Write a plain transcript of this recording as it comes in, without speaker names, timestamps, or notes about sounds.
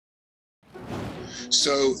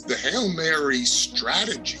So the Hail Mary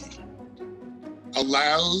strategy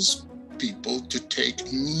allows people to take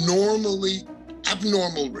normally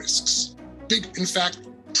abnormal risks. In fact,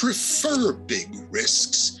 prefer big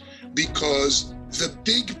risks, because the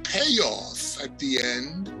big payoff at the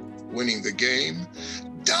end, winning the game,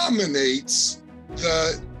 dominates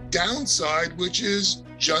the downside, which is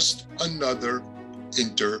just another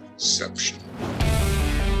interception.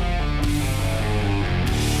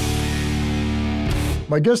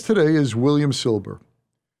 My guest today is William Silber.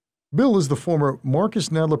 Bill is the former Marcus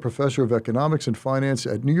Nadler Professor of Economics and Finance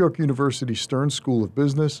at New York University Stern School of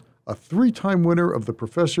Business, a 3-time winner of the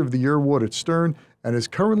Professor of the Year Award at Stern, and is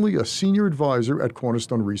currently a senior advisor at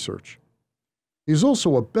Cornerstone Research. He's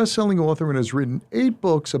also a best-selling author and has written 8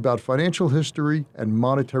 books about financial history and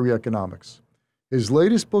monetary economics. His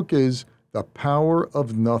latest book is The Power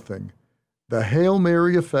of Nothing: The Hail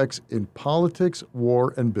Mary Effects in Politics,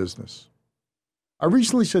 War, and Business. I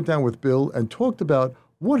recently sat down with Bill and talked about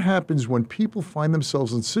what happens when people find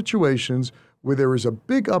themselves in situations where there is a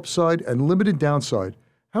big upside and limited downside,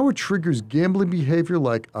 how it triggers gambling behavior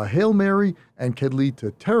like a Hail Mary and can lead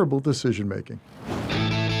to terrible decision-making.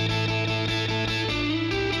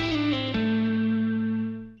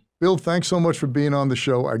 Bill, thanks so much for being on the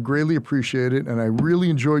show. I greatly appreciate it, and I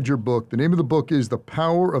really enjoyed your book. The name of the book is The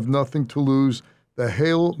Power of Nothing to Lose: The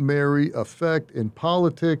Hail Mary Effect in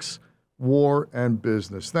Politics, War, and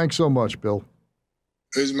Business. Thanks so much, Bill.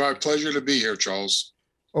 It's my pleasure to be here, Charles.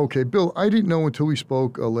 Okay, Bill, I didn't know until we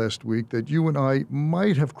spoke last week that you and I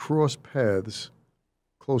might have crossed paths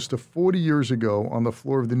close to 40 years ago on the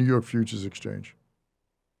floor of the New York Futures Exchange.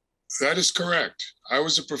 That is correct. I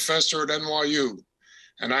was a professor at NYU,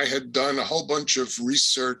 and I had done a whole bunch of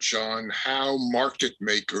research on how market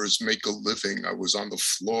makers make a living. I was on the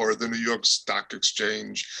floor of the New York Stock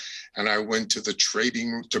Exchange, and I went to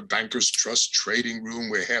the Bankers Trust trading room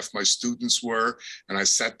where half my students were, and I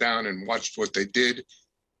sat down and watched what they did.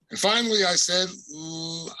 And finally I said,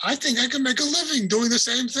 I think I can make a living doing the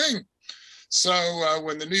same thing. So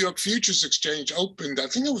when the New York Futures Exchange opened, I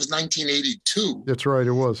think it was 1982. That's right,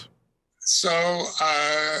 it was. So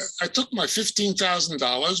I took my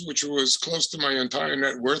 $15,000, which was close to my entire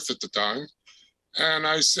net worth at the time, and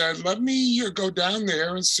I said, let me go down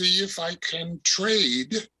there and see if I can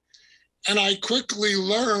trade. And I quickly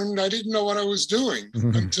learned I didn't know what I was doing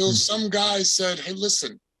until some guy said, hey,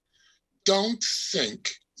 listen, don't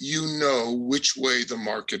think you know which way the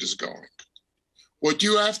market is going. What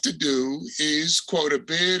you have to do is quote a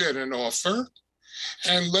bid and an offer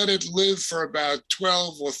and let it live for about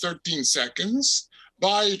 12 or 13 seconds,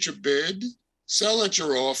 buy at your bid, sell at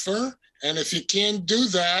your offer. And if you can't do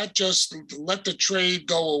that, just let the trade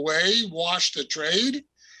go away, wash the trade.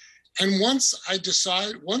 And once I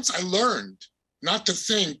learned not to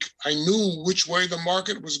think, I knew which way the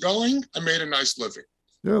market was going, I made a nice living.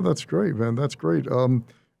 Yeah, that's great, man. That's great. Probably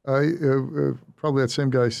that same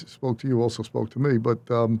guy spoke to you, also spoke to me. But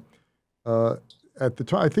at the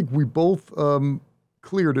time, I think we both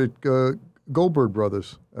cleared at Goldberg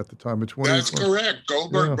Brothers at the time. That's correct.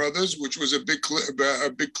 Goldberg Brothers, which was a big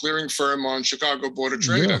clearing firm on Chicago Board of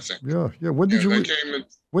Trade, I think. Yeah. When did you leave?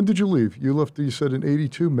 When did you leave? You left, you said in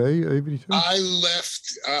 82, May 82? I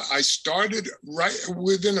left, I started right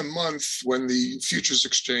within a month when the Futures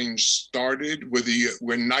Exchange started,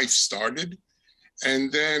 when NIFE started. And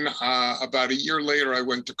then about a year later, I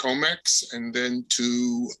went to COMEX and then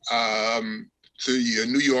to the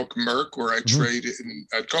New York Merc, where I traded.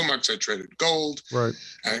 At COMEX, I traded gold,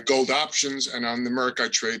 and gold options, and on the Merc, I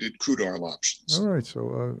traded crude oil options. All right,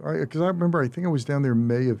 so because I remember, I think I was down there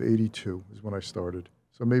May of '82 is when I started.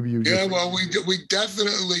 So maybe you. Yeah, well, we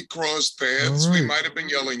definitely crossed paths. Right. We might have been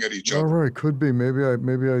yelling at each other. All right, could be. Maybe I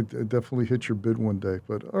definitely hit your bid one day,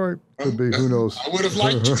 but all right, could be. Who knows? I would have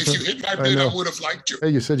liked you if you hit my bid. I would have liked you. Hey,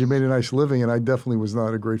 you said you made a nice living, and I definitely was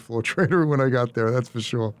not a great floor trader when I got there. That's for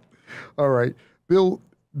sure. All right, Bill,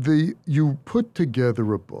 you put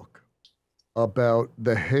together a book about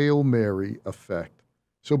the Hail Mary effect.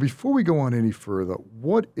 So before we go on any further,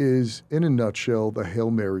 what is, in a nutshell, the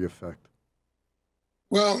Hail Mary effect?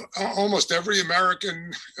 Well, almost every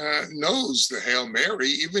American knows the Hail Mary,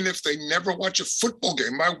 even if they never watch a football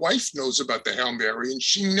game. My wife knows about the Hail Mary, and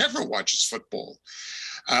she never watches football.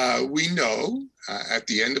 We know at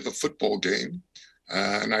the end of a football game,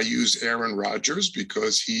 and I use Aaron Rodgers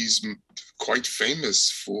because he's quite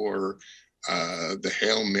famous for the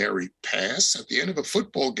Hail Mary pass. At the end of a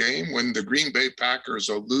football game, when the Green Bay Packers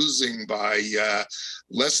are losing by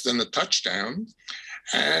less than a touchdown,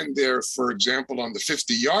 and they're, for example, on the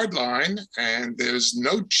 50-yard line, and there's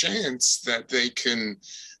no chance that they can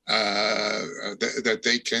that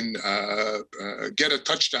they can get a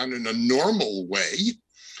touchdown in a normal way.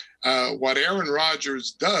 What Aaron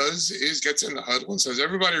Rodgers does is gets in the huddle and says,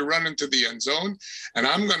 everybody run into the end zone, and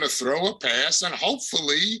I'm going to throw a pass, and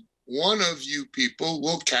hopefully one of you people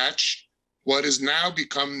will catch what has now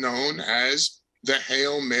become known as the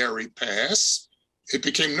Hail Mary pass. It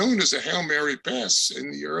became known as a Hail Mary pass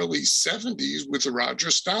in the early 70s with Roger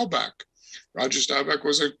Staubach. Roger Staubach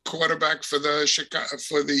was a quarterback for the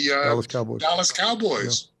Dallas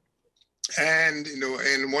Cowboys. Yeah. And,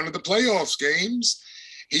 in one of the playoffs games,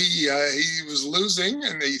 he was losing,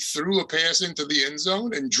 and they threw a pass into the end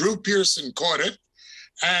zone, and Drew Pearson caught it.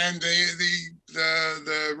 And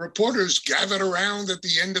the reporters gathered around at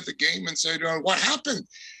the end of the game and said, what happened?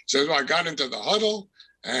 He said, well, I got into the huddle,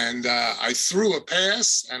 and I threw a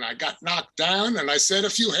pass, and I got knocked down, and I said a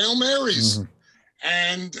few Hail Marys. Mm-hmm.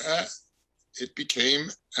 And it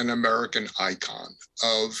became an American icon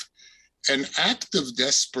of an act of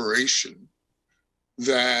desperation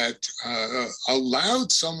that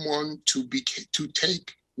allowed someone to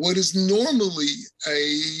take what is normally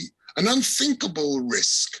an unthinkable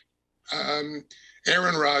risk.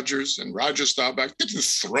 Aaron Rodgers and Roger Staubach didn't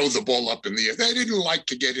throw the ball up in the air. They didn't like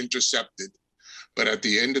to get intercepted. But at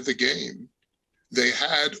the end of the game, they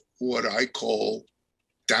had what I call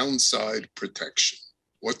downside protection.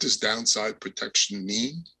 What does downside protection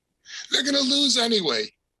mean? They're going to lose anyway.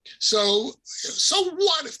 So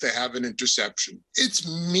what if they have an interception? It's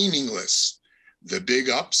meaningless. The big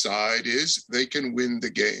upside is they can win the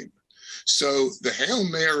game. So the Hail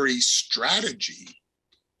Mary strategy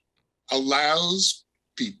allows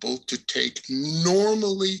people to take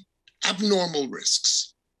abnormal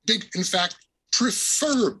risks. In fact,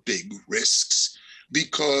 prefer big risks,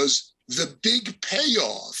 because the big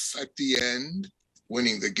payoff at the end,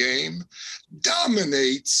 winning the game,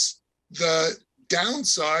 dominates the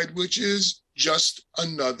downside, which is just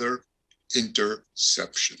another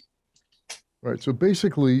interception. Right. So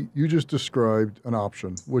basically, you just described an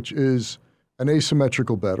option, which is an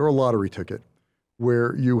asymmetrical bet or a lottery ticket,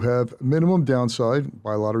 where you have minimum downside,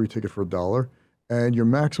 buy a lottery ticket for $1, and your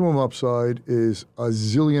maximum upside is $1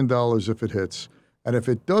 zillion if it hits. And if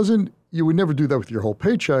it doesn't, you would never do that with your whole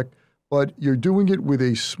paycheck, but you're doing it with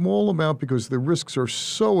a small amount because the risks are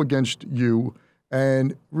so against you.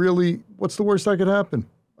 And really, what's the worst that could happen?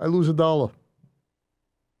 I lose $1.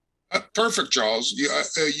 Perfect, Charles.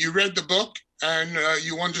 You read the book, and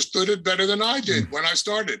you understood it better than I did when I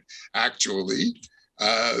started. Actually,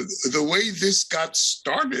 the way this got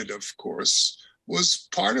started, of course, was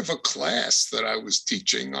part of a class that I was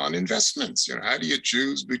teaching on investments. How do you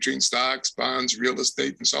choose between stocks, bonds, real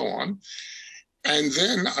estate, and so on? And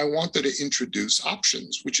then I wanted to introduce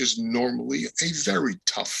options, which is normally a very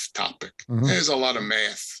tough topic. Mm-hmm. There's a lot of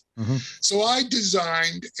math. Mm-hmm. So I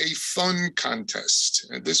designed a fun contest.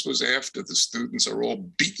 And this was after the students are all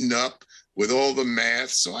beaten up with all the math.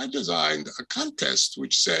 So I designed a contest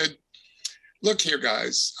which said, look here,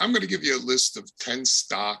 guys, I'm going to give you a list of 10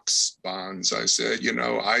 stocks, bonds. I said,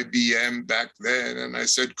 IBM back then, and I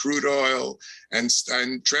said crude oil and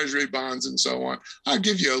treasury bonds and so on. I'll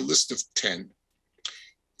give you a list of 10.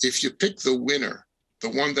 If you pick the winner, the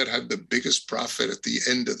one that had the biggest profit at the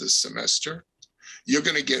end of the semester, you're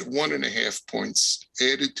going to get 1.5 points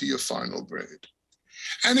added to your final grade.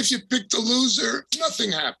 And if you pick the loser,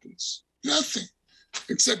 nothing happens. Nothing,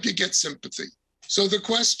 except you get sympathy. So the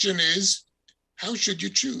question is, how should you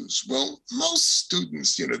choose? Well, most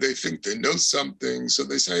students, they think they know something. So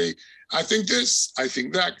they say, I think this, I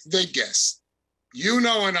think that. They guess. And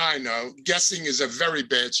I know, guessing is a very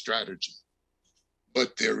bad strategy.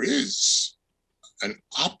 But there is an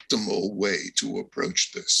optimal way to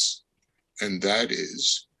approach this. And that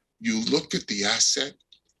is, you look at the asset,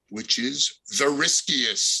 which is the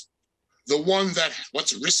riskiest. The one that,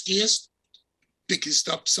 what's riskiest? Biggest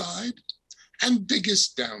upside and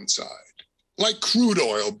biggest downside. Like crude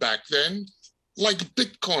oil back then, like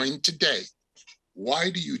Bitcoin today.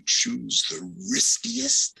 Why do you choose the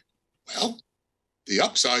riskiest? Well, the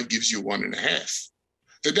upside gives you 1.5.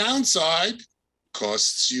 The downside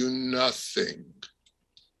costs you nothing.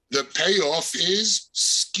 The payoff is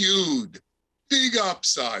skewed. Big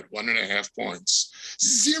upside, 1.5 points.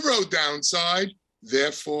 0 downside.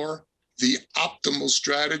 Therefore, the optimal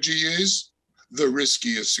strategy is the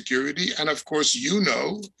riskiest security. And of course,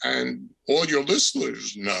 and all your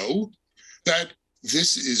listeners know, that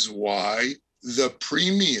this is why the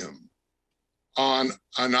premium on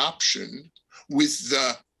an option with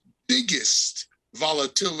the biggest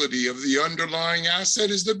volatility of the underlying asset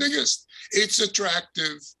is the biggest. It's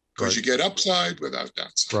attractive because you get upside without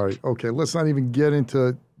downside. Right. Okay. Let's not even get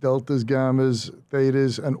into deltas, gammas,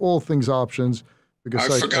 thetas, and all things options.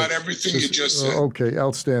 Because I forgot everything you just said. Okay,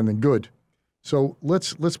 outstanding, good. So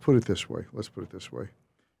let's put it this way.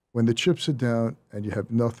 When the chips are down and you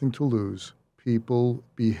have nothing to lose, people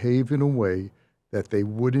behave in a way that they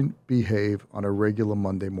wouldn't behave on a regular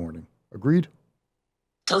Monday morning. Agreed?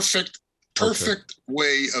 Perfect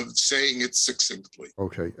way of saying it succinctly.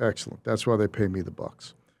 Okay, excellent. That's why they pay me the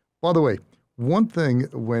bucks. By the way, one thing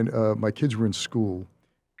when my kids were in school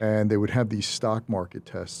and they would have these stock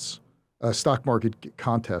market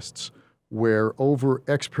contests where over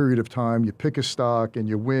X period of time you pick a stock and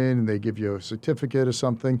you win and they give you a certificate or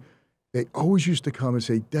something, they always used to come and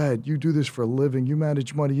say, Dad, you do this for a living, you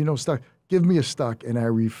manage money, you know stock, give me a stock. And I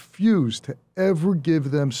refused to ever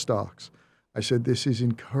give them stocks. I said, this is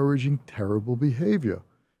encouraging terrible behavior.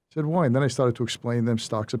 I said, why? And then I started to explain to them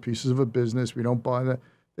stocks are pieces of a business. We don't buy that.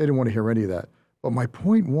 They didn't want to hear any of that. But my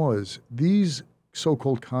point was these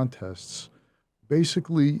so-called contests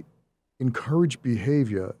basically encourage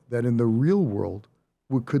behavior that in the real world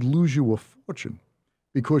could lose you a fortune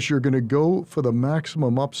because you're going to go for the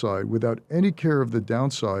maximum upside without any care of the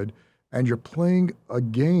downside, and you're playing a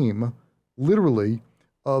game, literally,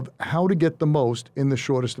 of how to get the most in the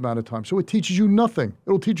shortest amount of time. So it teaches you nothing.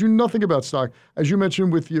 It'll teach you nothing about stock. As you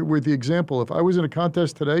mentioned with the example, if I was in a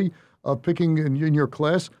contest today of picking in your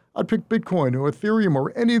class, I'd pick Bitcoin or Ethereum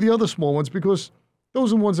or any of the other small ones because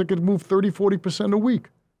those are the ones that could move 30, 40% a week.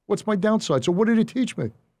 What's my downside? So what did it teach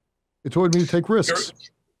me? It taught me to take risks.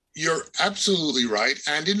 You're absolutely right.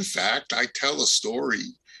 And in fact, I tell a story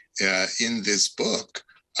in this book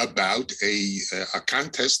about a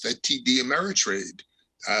contest that TD Ameritrade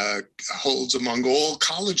holds among all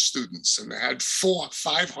college students, and they had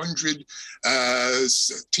 500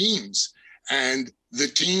 teams. And the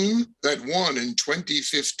team that won in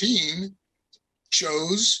 2015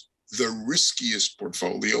 chose the riskiest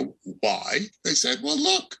portfolio. Why? They said, well,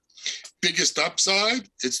 look, biggest upside,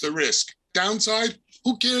 it's the risk. Downside,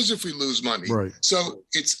 who cares if we lose money? Right. So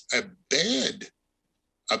it's a bad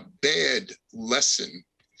lesson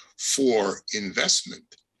for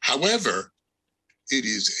investment. However, it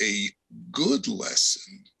is a good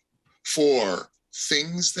lesson for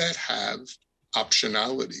things that have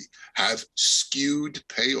optionality, have skewed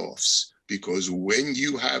payoffs, because when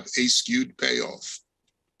you have a skewed payoff,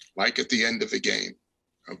 like at the end of a game,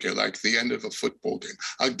 okay, like the end of a football game.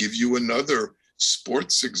 I'll give you another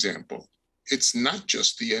sports example. It's not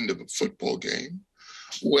just the end of a football game.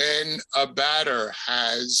 When a batter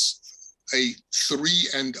has a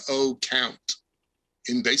 3-0 count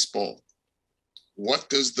in baseball, what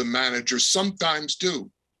does the manager sometimes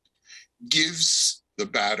do? Gives the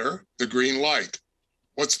batter the green light.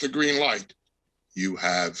 What's the green light? You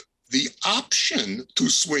have the option to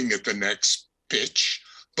swing at the next pitch,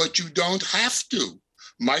 but you don't have to.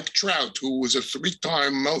 Mike Trout, who was a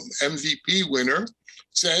 3-time MVP winner,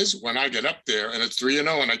 says, when I get up there and it's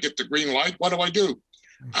 3-0 and I get the green light, what do?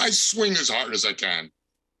 I swing as hard as I can.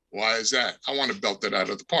 Why is that? I want to belt it out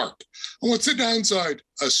of the park. And what's the downside?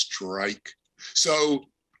 A strike. So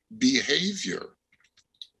behavior,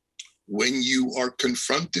 when you are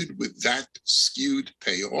confronted with that skewed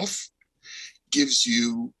payoff, gives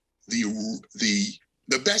you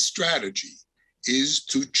the best strategy is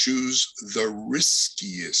to choose the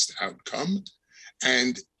riskiest outcome.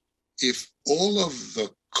 And if all of the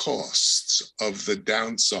costs of the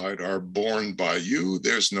downside are borne by you,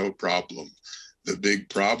 there's no problem. The big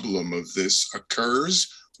problem of this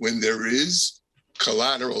occurs when there is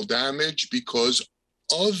collateral damage because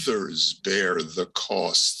others bear the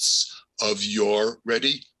costs of your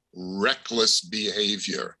reckless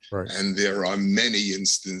behavior. Right. And there are many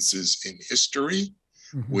instances in history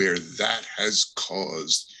where that has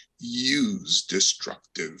caused huge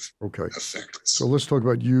destructive effects. So let's talk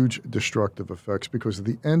about huge destructive effects, because at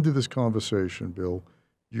the end of this conversation, Bill,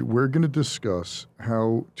 we're going to discuss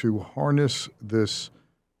how to harness this,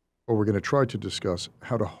 or we're going to try to discuss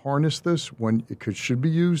how to harness this when it should be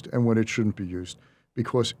used and when it shouldn't be used.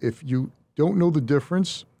 Because if you don't know the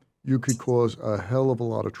difference, you could cause a hell of a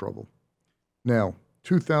lot of trouble. Now,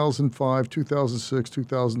 2005, 2006,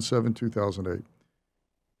 2007, 2008.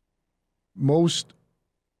 Most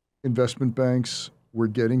investment banks were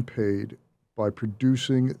getting paid by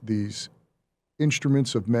producing these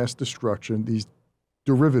instruments of mass destruction, these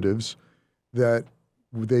derivatives that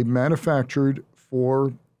they manufactured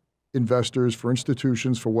for investors, for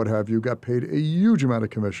institutions, for what have you, got paid a huge amount of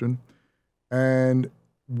commission. And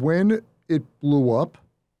when it blew up,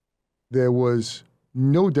 there was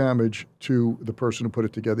no damage to the person who put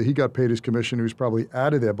it together. He got paid his commission. He was probably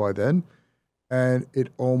out of there by then. and it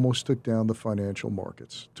almost took down the financial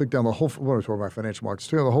markets, took down the whole, when I talk about financial markets,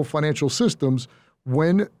 took down the whole financial systems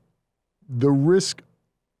when the risk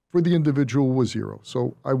for the individual was zero.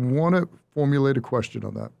 So I want to formulate a question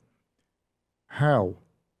on that. How,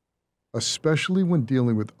 especially when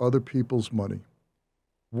dealing with other people's money,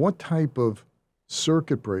 what type of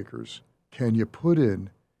circuit breakers can you put in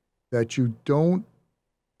that you don't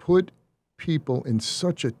put people in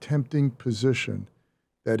such a tempting position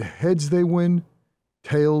that heads they win,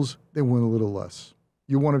 tails they win a little less?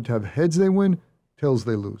 You want them to have heads they win, tails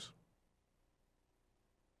they lose.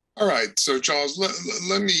 All right, so Charles,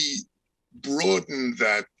 let me broaden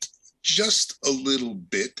that just a little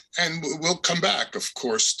bit, and we'll come back, of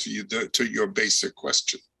course, to your basic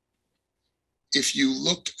question. If you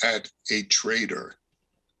look at a trader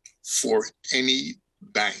for any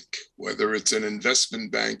bank, whether it's an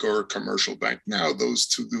investment bank or a commercial bank, now those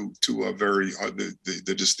two are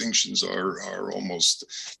the distinctions are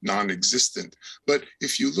almost non-existent. But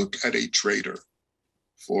if you look at a trader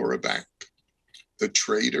for a bank, the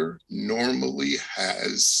trader normally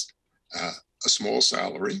has a small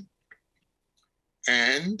salary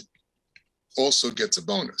and also gets a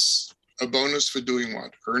bonus. A bonus for doing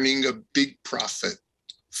what? Earning a big profit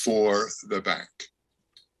for the bank.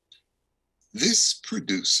 This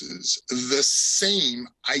produces the same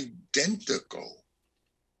identical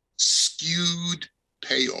skewed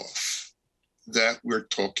payoff that we're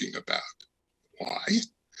talking about. Why?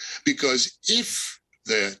 Because if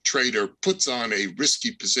the trader puts on a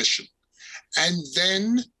risky position and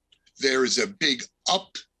then there is a big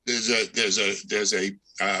up, there's a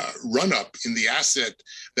run up in the asset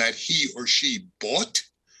that he or she bought,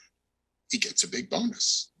 he gets a big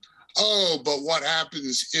bonus. Oh, but what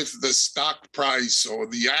happens if the stock price or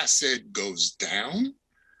the asset goes down?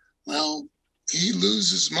 Well, he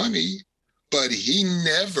loses money, but he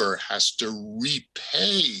never has to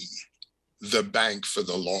repay the bank for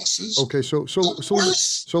the losses. Okay, so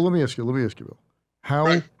let me ask you, Bill.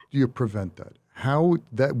 How do you prevent that? How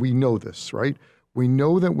that we know this, right? We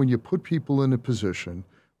know that when you put people in a position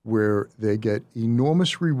where they get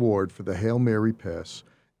enormous reward for the Hail Mary pass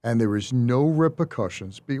and there is no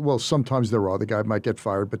repercussions, well, sometimes there are. The guy might get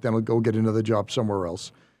fired, but then he'll go get another job somewhere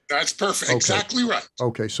else. That's perfect. Okay. Exactly right.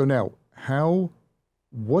 Okay, so now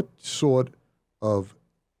what sort of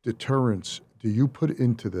deterrence do you put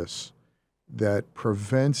into this that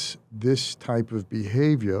prevents this type of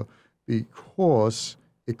behavior, because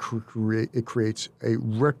it creates a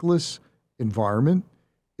reckless environment?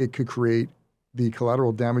 It could create the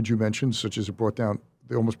collateral damage you mentioned, such as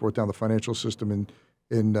they almost brought down the financial system in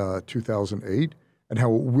 2008, and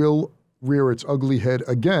how it will rear its ugly head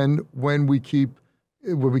again when we keep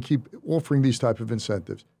offering these type of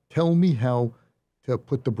incentives. Tell me how to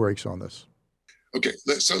put the brakes on this. Okay,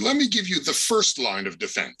 so let me give you the first line of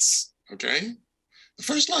defense, okay? The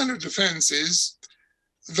first line of defense is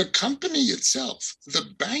the company itself, the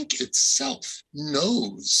bank itself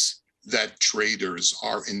knows that traders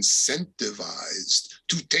are incentivized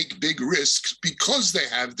to take big risks because they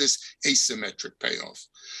have this asymmetric payoff.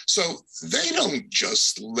 So they don't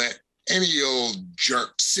just let any old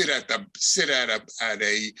jerk sit at a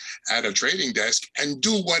trading desk and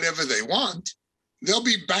do whatever they want. They'll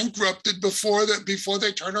be bankrupted before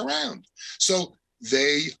they turn around. So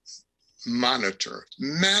they monitor.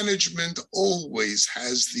 Management always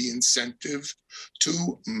has the incentive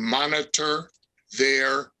to monitor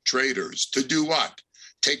their traders. To do what?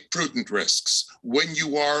 Take prudent risks. When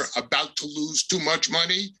you are about to lose too much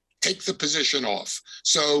money, take the position off.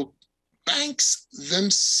 So banks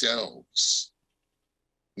themselves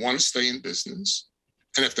want to stay in business.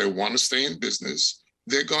 And if they want to stay in business,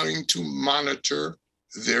 they're going to monitor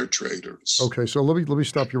their traders. Okay, so let me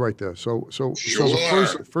stop you right there. So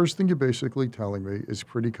the first thing you're basically telling me is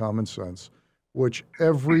pretty common sense, which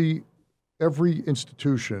every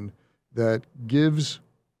institution that gives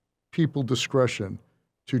people discretion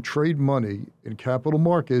to trade money in capital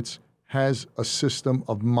markets has a system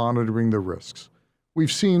of monitoring the risks.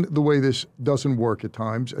 We've seen the way this doesn't work at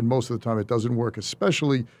times, and most of the time it doesn't work,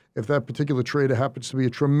 especially if that particular trader happens to be a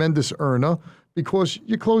tremendous earner, because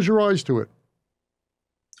you close your eyes to it.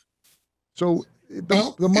 So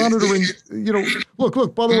the monitoring,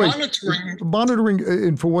 look, by the way, monitoring,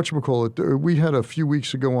 and for whatchamacallit, we had a few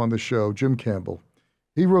weeks ago on the show, Jim Campbell.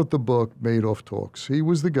 He wrote the book, Madoff Talks. He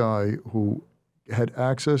was the guy who had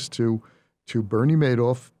access to Bernie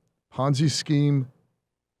Madoff, Ponzi scheme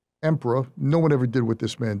emperor. No one ever did what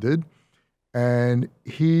this man did. And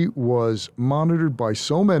he was monitored by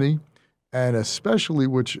so many, and especially,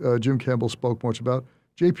 which Jim Campbell spoke much about,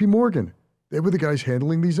 J.P. Morgan. They were the guys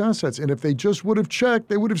handling these assets. And if they just would have checked,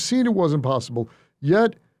 they would have seen it wasn't possible.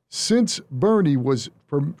 Yet, since Bernie was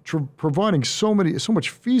providing so much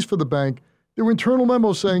fees for the bank, there were internal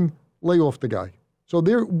memos saying, lay off the guy. So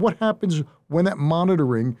what happens when that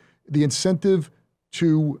monitoring, the incentive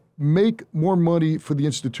to make more money for the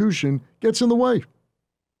institution, gets in the way?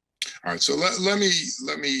 All right, so let me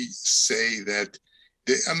say that,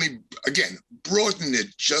 again, broaden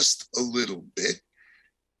it just a little bit.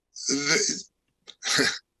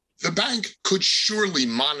 The bank could surely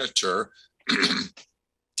monitor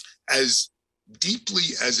as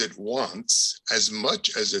deeply as it wants, as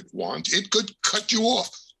much as it wants. It could cut you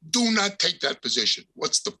off. Do not take that position.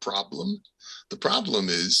 What's the problem? The problem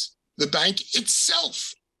is the bank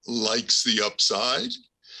itself likes the upside,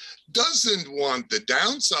 doesn't want the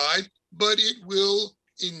downside, but it will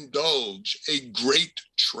indulge a great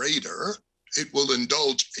trader. It will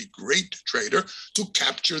indulge a great trader to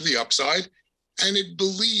capture the upside, and it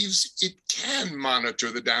believes it can monitor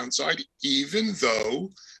the downside, even though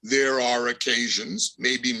there are occasions,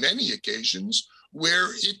 maybe many occasions, where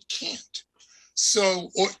it can't. So,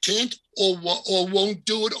 or can't, or won't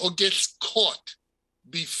do it, or gets caught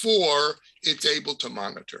before it's able to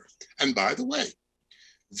monitor. And by the way,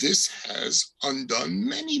 this has undone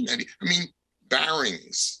many.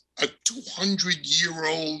 Barings, a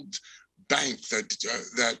 200-year-old bank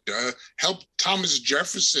that helped Thomas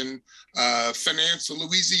Jefferson finance the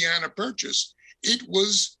Louisiana Purchase. It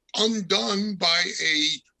was undone by a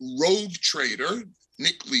rogue trader,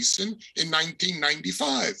 Nick Leeson, in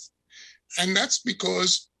 1995. And that's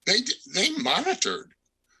because they monitored,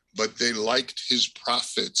 but they liked his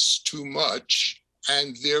profits too much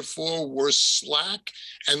and therefore were slack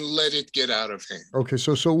and let it get out of hand. Okay,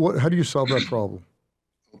 so how do you solve that problem?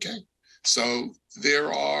 Okay, so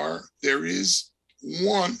there are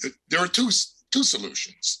two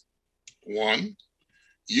solutions. One,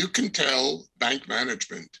 you can tell bank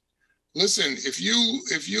management, listen, if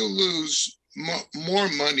you lose more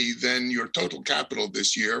money than your total capital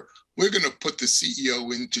this year, we're going to put the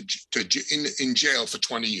CEO in jail for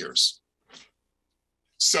 20 years.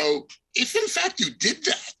 So if in fact you did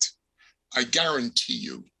that, I guarantee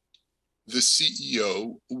you the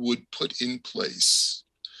CEO would put in place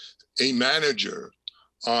a manager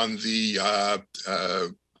on the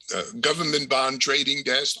government bond trading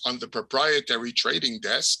desk, on the proprietary trading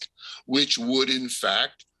desk, which would in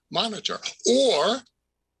fact monitor. Or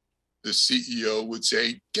the CEO would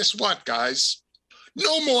say, guess what, guys?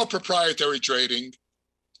 No more proprietary trading.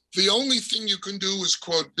 The only thing you can do is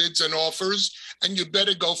quote bids and offers, and you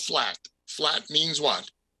better go flat. Flat means what?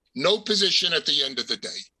 No position at the end of the day.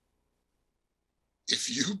 If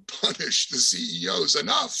you punish the CEOs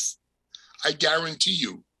enough, I guarantee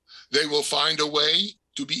you, they will find a way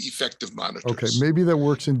to be effective monitors. Okay, maybe that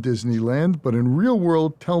works in Disneyland, but in real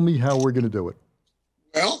world, tell me how we're going to do it.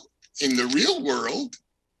 Well, in the real world,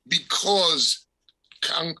 because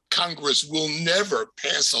Congress will never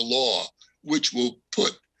pass a law which will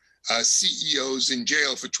put CEOs in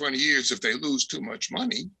jail for 20 years if they lose too much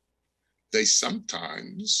money, they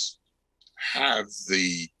sometimes have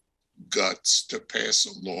the guts to pass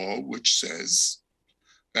a law which says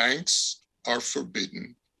banks are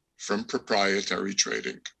forbidden from proprietary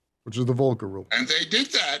trading. Which is the Volcker Rule. And they did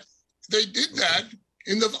that. They did that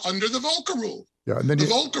under the Volcker Rule. Yeah, and then the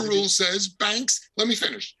Volcker Rule says banks, let me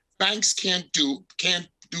finish. Banks can't do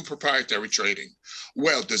proprietary trading.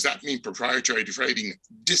 Well, does that mean proprietary trading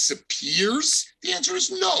disappears? The answer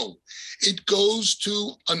is no. It goes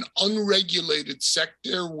to an unregulated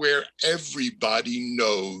sector where everybody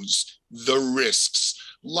knows the risks,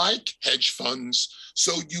 like hedge funds.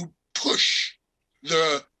 So you push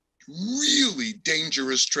the really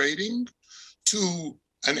dangerous trading to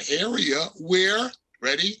an area where,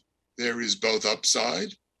 ready, there is both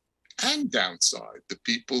upside and downside. The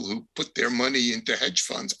people who put their money into hedge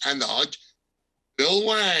funds and Bill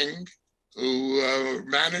Wang, who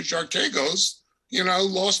managed Archegos,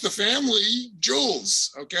 lost the family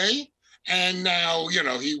jewels, okay? And now,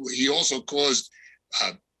 he also caused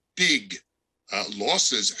big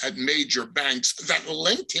losses at major banks that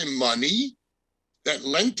lent him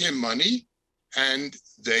money, and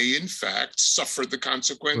they, in fact, suffered the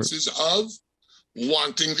consequences of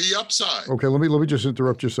wanting the upside. Okay, let me just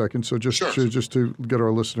interrupt you a second. So just to get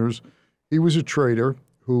our listeners, he was a trader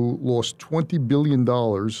who lost $20 billion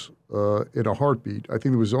in a heartbeat. I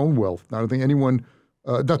think it was his own wealth. I don't think anyone,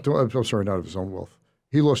 not of his own wealth.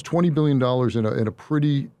 He lost $20 billion in a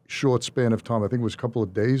pretty short span of time. I think it was a couple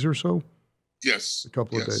of days or so. Yes. A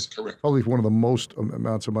couple of days. Correct. Probably one of the most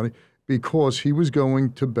amounts of money, because he was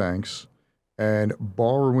going to banks and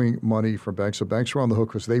borrowing money from banks. So banks were on the hook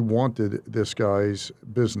because they wanted this guy's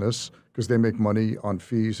business because they make money on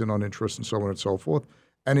fees and on interest and so on and so forth,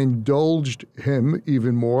 and indulged him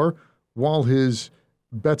even more while his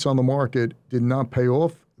bets on the market did not pay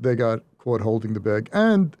off. They got caught holding the bag.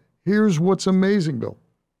 And here's what's amazing, Bill.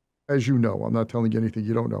 As you know, I'm not telling you anything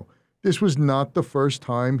you don't know. This was not the first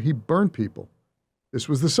time he burned people. This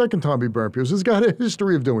was the second time he burned people. So he's got a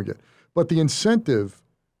history of doing it. But the incentive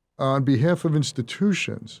on behalf of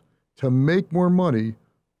institutions to make more money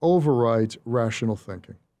overrides rational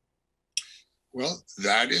thinking. Well,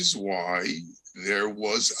 that is why there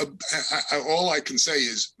was all I can say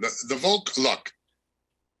is the Volcker. Look,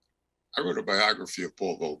 I wrote a biography of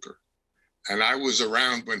Paul Volcker, and I was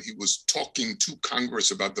around when he was talking to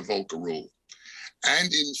Congress about the Volcker Rule.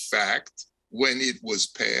 And in fact, when it was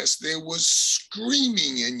passed, there was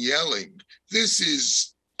screaming and yelling, this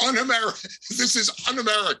is un-American. This is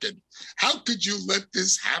un-American. How could you let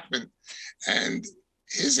this happen? And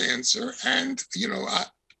his answer, and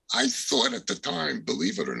I thought at the time,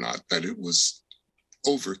 believe it or not, that it was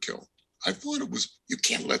overkill. I thought it was, you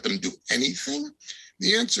can't let them do anything.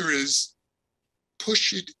 The answer is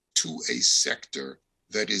push it to a sector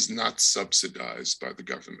that is not subsidized by the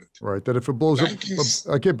government. Right, that if it blows up,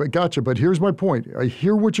 okay, but gotcha. But here's my point. I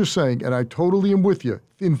hear what you're saying, and I totally am with you,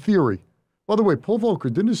 in theory. By the way, Paul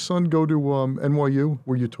Volcker, didn't his son go to NYU,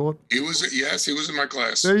 where you taught? Yes, he was in my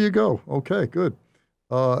class. There you go. Okay, good.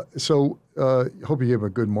 So hope you gave him a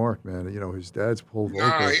good mark, man. His dad's Paul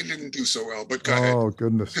Volcker. No, he didn't do so well, but go ahead. Oh,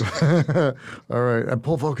 goodness. All right. And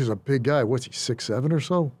Paul Volcker's a big guy. What's he, 6'7" or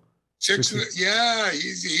so? Yeah, he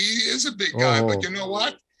is a big guy, but you know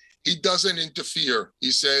what? He doesn't interfere.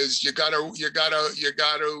 He says you gotta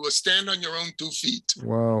stand on your own 2 feet.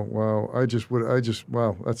 Wow. Wow.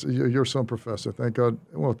 That's you're some professor. Thank God.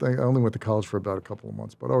 Well, I only went to college for about a couple of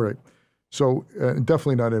months, but all right. So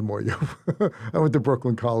definitely not NYU. I went to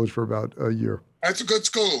Brooklyn College for about a year. That's a good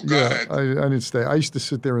school. Go ahead. I didn't stay. I used to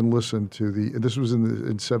sit there and listen to this was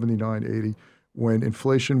in 79, 80, when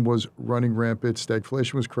inflation was running rampant,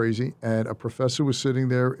 stagflation was crazy, and a professor was sitting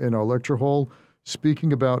there in our lecture hall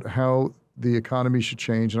speaking about how the economy should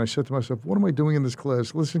change. And I said to myself, what am I doing in this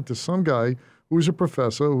class? Listening to some guy who's a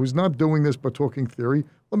professor, who's not doing this but talking theory.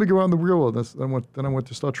 Let me go out in the real world. Then I went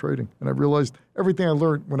to start trading. And I realized everything I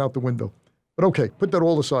learned went out the window. But okay, put that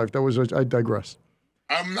all aside. I digress.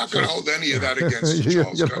 I'm not going to hold any of that against you,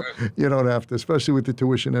 Charles. You don't have to, especially with the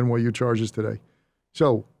tuition NYU charges today.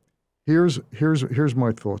 So here's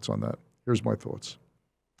my thoughts on that. Here's my thoughts.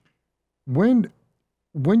 When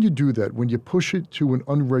you do that, when you push it to an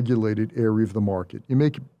unregulated area of the market, you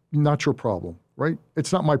make it not your problem, right?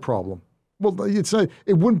 It's not my problem. Well,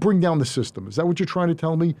 it wouldn't bring down the system. Is that what you're trying to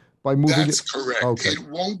tell me? By moving That's correct. Okay. It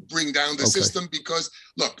won't bring down the system because,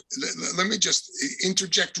 look, let me just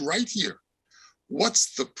interject right here.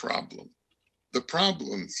 What's the problem? The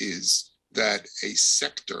problem is that a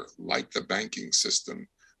sector like the banking system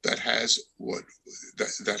that has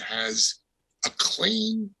a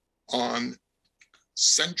claim on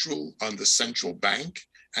the central bank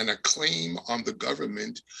and a claim on the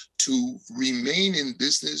government to remain in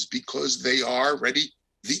business because they are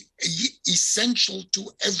essential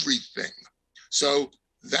to everything. So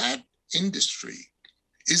that industry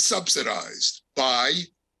is subsidized by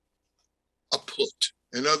a put.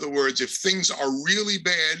 In other words, if things are really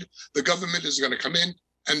bad, the government is going to come in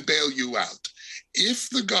and bail you out. If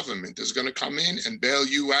the government is going to come in and bail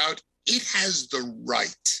you out, it has the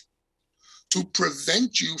right to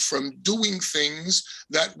prevent you from doing things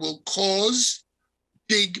that will cause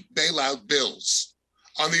big bailout bills.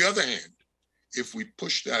 On the other hand, if we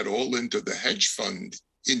push that all into the hedge fund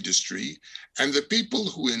industry, and the people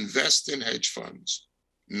who invest in hedge funds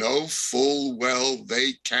know full well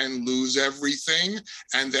they can lose everything,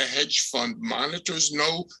 and the hedge fund monitors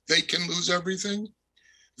know they can lose everything,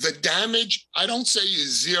 the damage, I don't say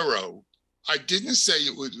is zero. I didn't say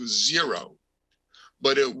it was zero,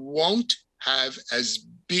 but it won't have as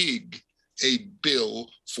big a bill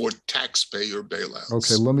for taxpayer bailouts.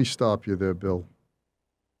 Okay, let me stop you there, Bill.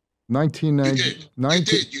 You did.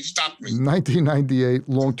 You stopped me. 1998,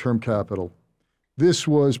 long-term capital. This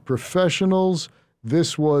was professionals.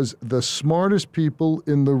 This was the smartest people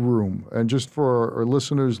in the room. And just for our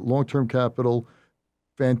listeners, long-term capital,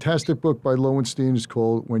 fantastic book by Lowenstein. It's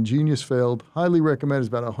called When Genius Failed. Highly recommend. It's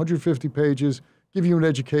about 150 pages. Give you an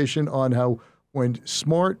education on how when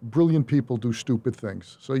smart, brilliant people do stupid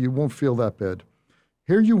things. So you won't feel that bad.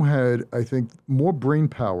 Here you had, I think, more brain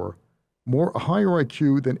power, higher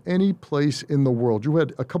IQ than any place in the world. You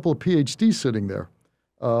had a couple of PhDs sitting there.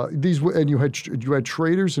 And you had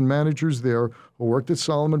traders and managers there who worked at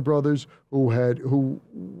Solomon Brothers who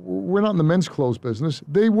were not in the men's clothes business.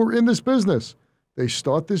 They were in this business. They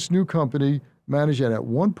start this new company, manage, and at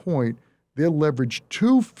one point they're leveraged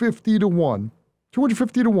 250 to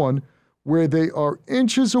 1, where they are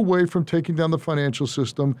inches away from taking down the financial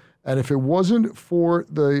system. And if it wasn't for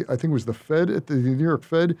I think it was the Fed, at the New York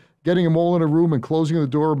Fed, getting them all in a room and closing the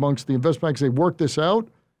door amongst the investment banks, they worked this out,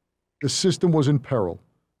 the system was in peril.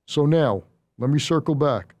 So now, let me circle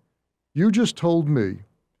back. You just told me,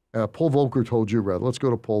 Paul Volcker told you, rather. Let's go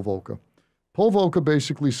to Paul Volcker. Paul Volcker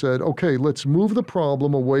basically said, okay, let's move the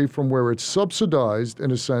problem away from where it's subsidized,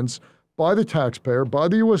 in a sense, by the taxpayer, by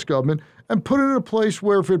the U.S. government, and put it in a place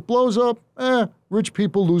where if it blows up, rich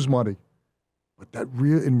people lose money. But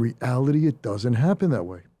in reality, it doesn't happen that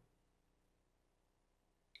way.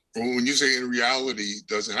 Well, when you say in reality, it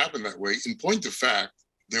doesn't happen that way, in point of fact,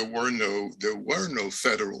 there were no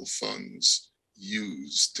federal funds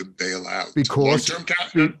used to bail out because there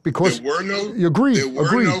were no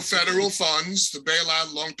no federal funds to bail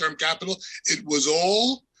out long-term capital. It was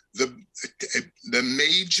all the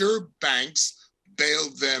major banks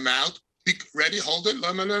bailed them out. Ready? Hold it.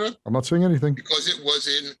 No. I'm not saying anything. Because it was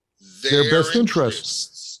in their best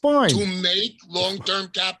interests. Fine. To make long-term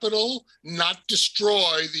capital not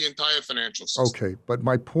destroy the entire financial system. Okay, but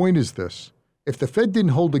my point is this. If the Fed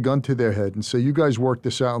didn't hold a gun to their head and say, you guys work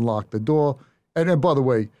this out and lock the door, and by the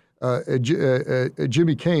way,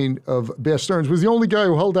 Jimmy Kane of Bear Stearns was the only guy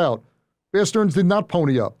who held out. Bear Stearns did not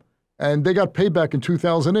pony up. And they got paid back in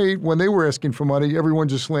 2008 when they were asking for money. Everyone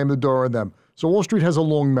just slammed the door on them. So Wall Street has a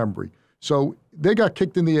long memory. So they got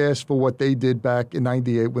kicked in the ass for what they did back in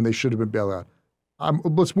 98 when they should have been bailed out.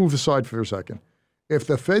 Let's move aside for a second. If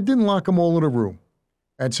the Fed didn't lock them all in a room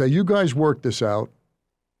and say, you guys work this out,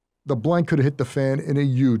 the blank could have hit the fan in a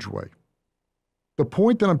huge way. The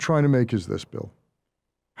point that I'm trying to make is this, Bill.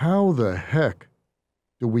 How the heck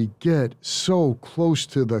do we get so close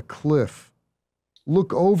to the cliff,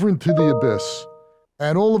 look over into the abyss,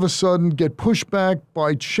 and all of a sudden get pushed back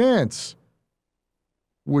by chance,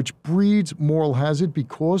 which breeds moral hazard?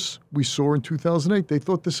 Because we saw in 2008, they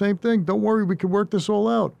thought the same thing. Don't worry, we can work this all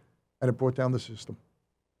out. And it brought down the system.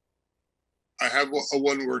 I have a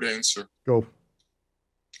one-word answer. Go.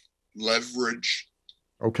 Leverage.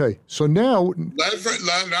 Okay, so now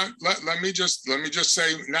let me just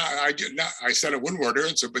say I said a one-word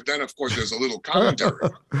answer, but then of course there's a little commentary.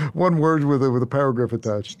 One word with a paragraph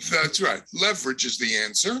attached. That's right. Leverage is the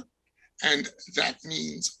answer, and that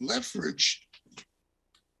means leverage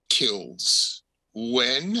kills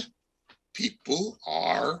when people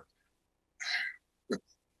are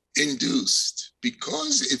induced,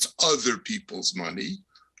 because it's other people's money,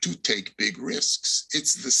 to take big risks.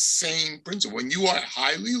 It's the same principle. When you are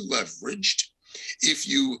highly leveraged, if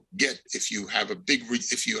you have a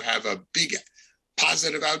big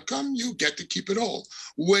positive outcome, you get to keep it all.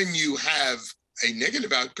 When you have a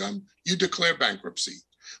negative outcome, you declare bankruptcy.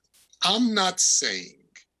 I'm not saying,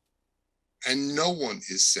 and no one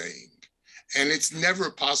is saying, and it's never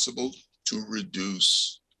possible to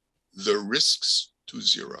reduce the risks to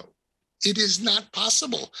zero. It is not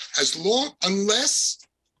possible unless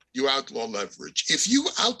you outlaw leverage. If you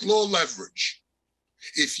outlaw leverage,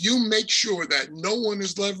 if you make sure that no one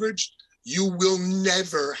is leveraged, you will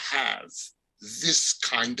never have this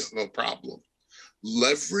kind of a problem.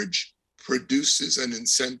 Leverage produces an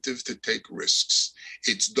incentive to take risks.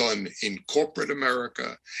 It's done in corporate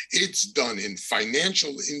America. It's done in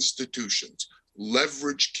financial institutions.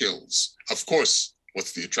 Leverage kills. Of course,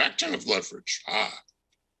 what's the attraction of leverage?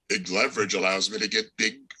 Big leverage allows me to get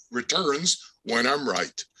big returns when I'm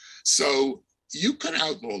right. So you can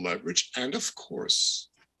outlaw leverage, and of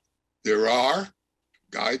course, there are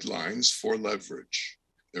guidelines for leverage.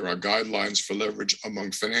 There are guidelines for leverage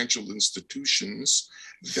among financial institutions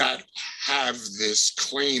that have this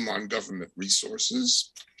claim on government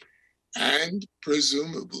resources, and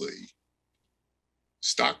presumably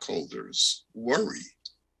stockholders worry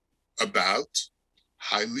about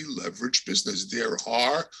highly leveraged business. There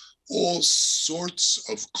are all sorts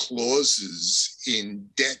of clauses in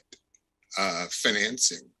debt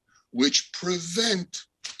financing which prevent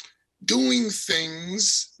doing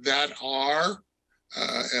things that are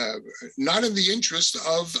not in the interest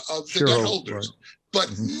of the debt holders. Right. But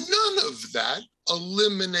none of that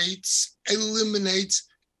eliminates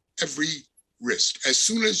every risk. As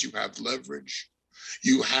soon as you have leverage,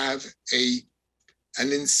 you have an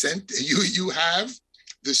incentive. You have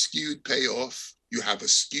the skewed payoff. You have a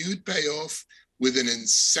skewed payoff with an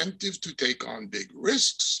incentive to take on big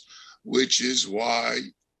risks, which is why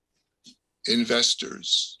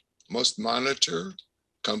investors must monitor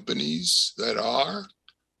companies that are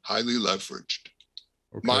highly leveraged.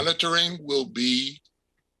 Okay. Monitoring will be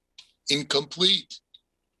incomplete,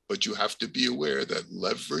 but you have to be aware that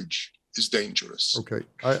leverage is dangerous. Okay.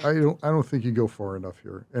 I don't think you go far enough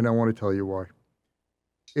here, and I want to tell you why.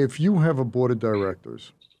 If you have a board of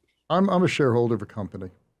directors, I'm a shareholder of a company.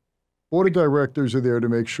 Board of directors are there to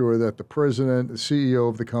make sure that the president, the CEO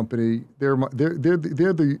of the company, they're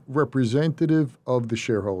the representative of the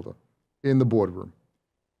shareholder in the boardroom.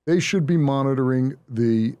 They should be monitoring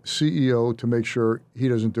the CEO to make sure he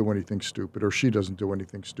doesn't do anything stupid or she doesn't do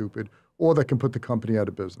anything stupid or that can put the company out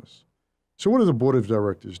of business. So what do the board of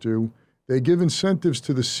directors do? They give incentives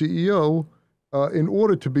to the CEO in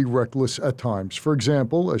order to be reckless at times. For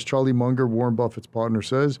example, as Charlie Munger, Warren Buffett's partner,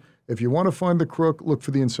 says, if you want to find the crook, look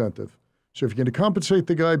for the incentive. So if you're going to compensate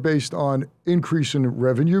the guy based on increase in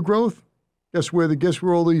revenue growth, guess where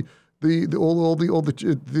all the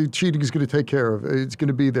cheating is going to take care of? It's going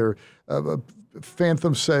to be their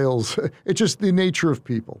phantom sales. It's just the nature of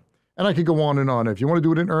people. And I could go on and on. If you want to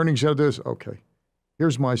do it in earnings, you have this. Okay,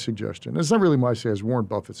 here's my suggestion. It's not really my suggestion, it's Warren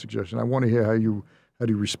Buffett's suggestion. I want to hear how you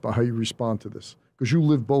respond to this, because you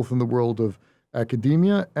live both in the world of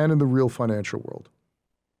academia and in the real financial world.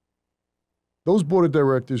 Those board of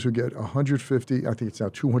directors who get $150, I think it's now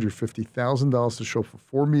 $250,000 to show for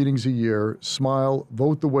 4 meetings a year, smile,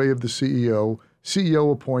 vote the way of the CEO.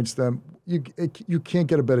 CEO appoints them. You can't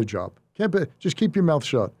get a better job. Just keep your mouth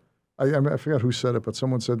shut. I forgot who said it, but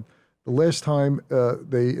someone said the last time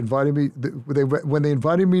they invited me, when they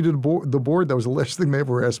invited me to the board, that was the last thing they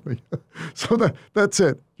ever asked me. So that's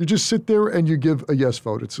it. You just sit there and you give a yes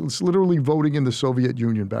vote. It's literally voting in the Soviet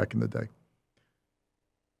Union back in the day.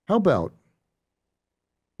 How about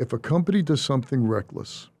if a company does something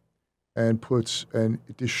reckless and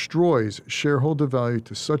destroys shareholder value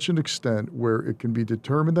to such an extent where it can be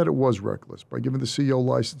determined that it was reckless by giving the CEO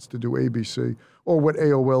license to do ABC, or what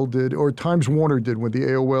AOL did, or Times Warner did when the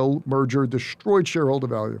AOL merger destroyed shareholder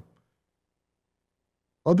value.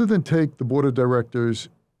 Other than take the board of directors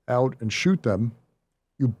out and shoot them,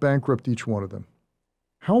 you bankrupt each one of them.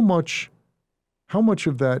 How much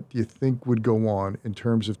of that do you think would go on in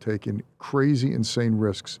terms of taking crazy, insane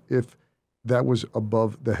risks if that was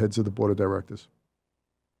above the heads of the board of directors?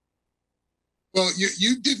 Well,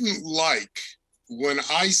 you didn't like when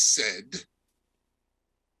I said,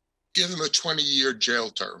 give him a 20-year jail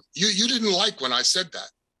term. You didn't like when I said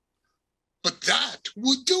that. But that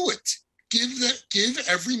would do it. Give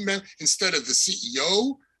every man, instead of the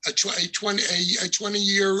CEO, a 20-year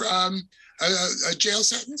jail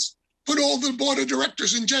sentence. Put all the board of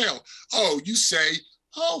directors in jail. Oh, you say,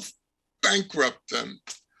 oh, bankrupt them.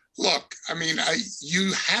 Look, I mean,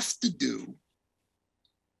 you have to do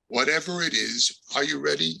whatever it is. Are you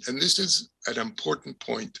ready? And this is an important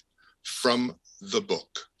point from the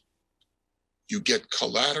book. You get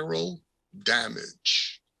collateral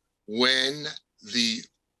damage when the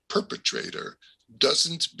perpetrator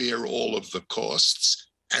doesn't bear all of the costs,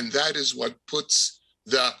 and that is what puts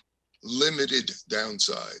the limited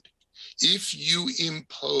downside. If you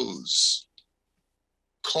impose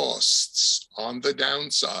costs on the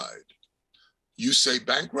downside, you say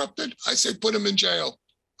bankrupted, I say put him in jail.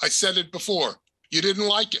 I said it before. You didn't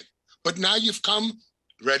like it, but now you've come,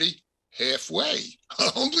 ready, halfway,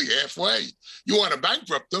 only halfway. You want to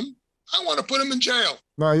bankrupt them, I want to put them in jail.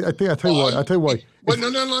 No, I tell you why. But no,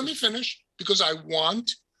 let me finish, because I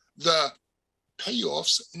want the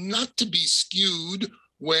payoffs not to be skewed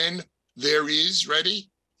when there is,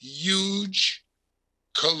 ready, huge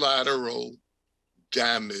collateral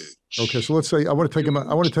damage. Okay, so let's say I want to take him out.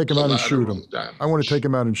 I want to take him out and shoot him. I want to take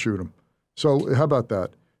him out and shoot him. So how about that?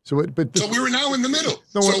 So we were now in the middle.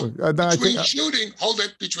 No, so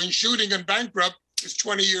between shooting and bankrupt is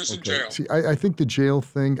 20 years in jail. See, I think the jail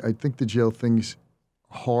thing. I think the jail thing's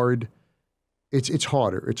hard. It's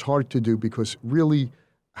harder. It's hard to do because really,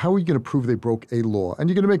 how are you going to prove they broke a law? And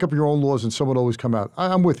you're going to make up your own laws, and someone will always come out.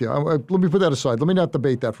 I'm with you. Let me put that aside. Let me not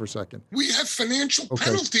debate that for a second. We have financial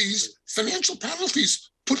penalties. Financial penalties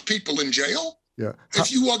put people in jail. Yeah.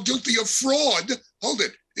 If you are guilty of fraud, hold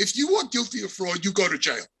it. If you are guilty of fraud, you go to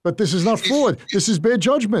jail. But this is not fraud. This is bad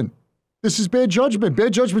judgment. This is bad judgment.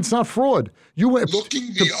 Bad judgment's not fraud. What is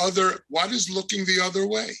looking the other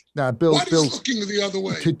way? Nah, Bill. What is looking the other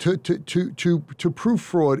way? To prove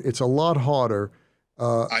fraud, it's a lot harder.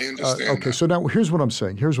 I understand. Okay, that. So now here's what I'm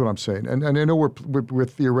saying. And I know we're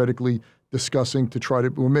theoretically discussing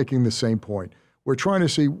we're making the same point. We're trying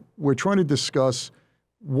to discuss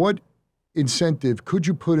what incentive could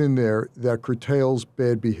you put in there that curtails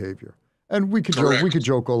bad behavior. And we could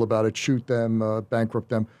joke all about it, shoot them, bankrupt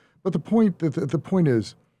them. But the point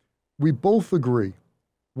is, we both agree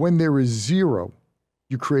When there is zero,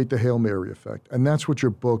 you create the Hail Mary effect. And that's what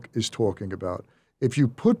your book is talking about. If you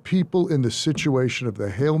put people in the situation of the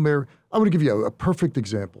Hail Mary, I'm going to give you a perfect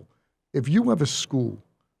example. If you have a school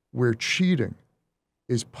where cheating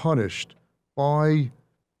is punished by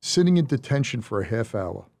sitting in detention for a half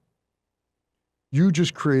hour, you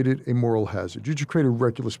just created a moral hazard. You just created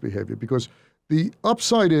reckless behavior, because the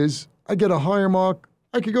upside is I get a higher mark,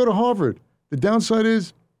 I could go to Harvard. The downside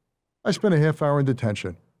is I spent a half hour in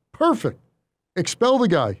detention. Perfect. Expel the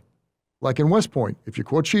guy. Like in West Point, if you're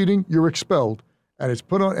caught cheating, you're expelled, and it's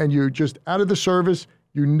put on, and you're just out of the service.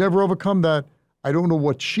 You never overcome that. I don't know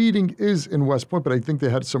what cheating is in West Point, but I think they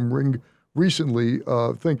had some ring recently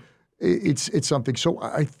thing. It's something. So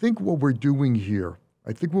I think what we're doing here,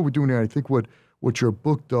 I think what your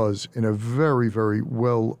book does in a very, very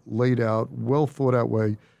well laid out, well thought out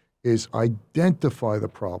way is identify the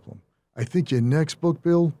problem. I think your next book,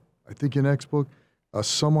 Bill,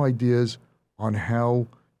 some ideas on how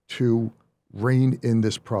to rein in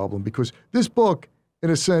this problem. Because this book, in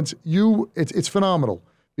a sense, it's phenomenal.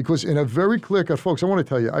 Because in a very clear cut, folks, I want to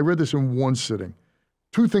tell you, I read this in one sitting.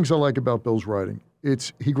 Two things I like about Bill's writing.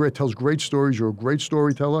 He tells great stories. You're a great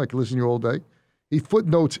storyteller. I can listen to you all day. He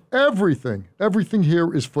footnotes everything. Everything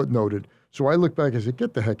here is footnoted. So I look back and I said,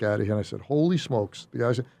 get the heck out of here. And I said, holy smokes. The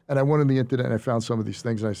guy said, and I went on the internet and I found some of these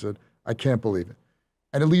things and I said, I can't believe it.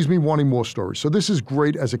 And it leaves me wanting more stories. So this is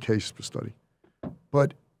great as a case study.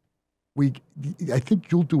 But I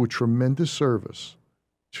think you'll do a tremendous service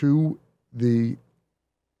to the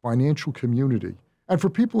financial community and for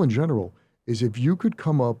people in general, is if you could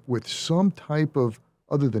come up with some type of,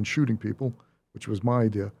 other than shooting people, which was my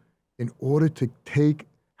idea, in order to take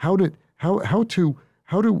how to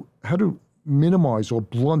minimize or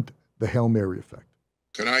blunt the Hail Mary effect.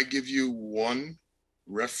 Can I give you one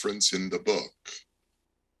reference in the book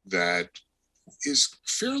that is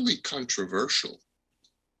fairly controversial?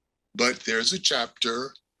 But there's a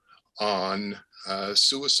chapter on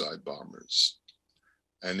suicide bombers.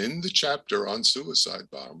 And in the chapter on suicide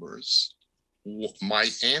bombers,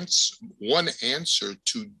 one answer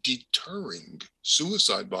to deterring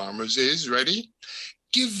suicide bombers is, ready?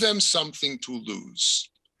 Give them something to lose.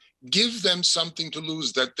 Give them something to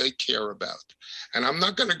lose that they care about. And I'm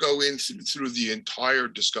not going to go in through the entire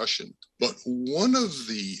discussion, but one of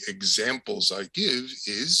the examples I give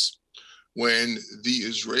is when the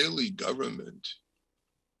Israeli government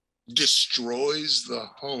destroys the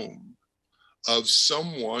home of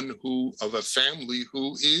a family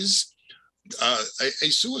who is a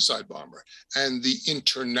suicide bomber. And the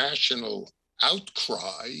international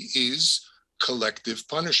outcry is collective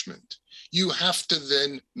punishment. You have to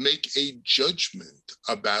then make a judgment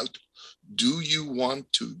about, do you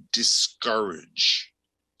want to discourage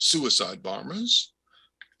suicide bombers?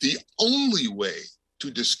 The only way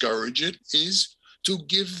to discourage it is to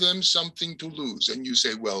give them something to lose. And you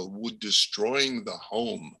say, well, would destroying the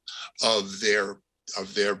home of their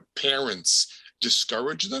parents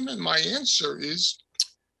discourage them? And my answer is,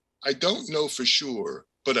 I don't know for sure,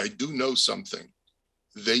 but I do know something.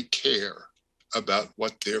 They care about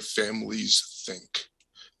what their families think.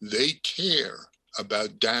 They care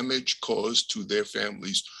about damage caused to their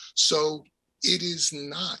families. So it is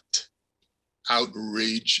not an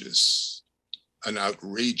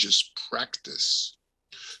outrageous practice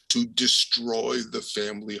to destroy the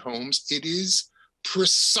family homes. It is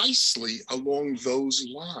precisely along those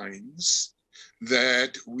lines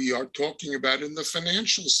that we are talking about in the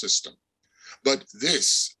financial system. But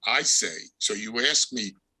this, I say, so you ask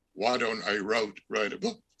me, why don't I write a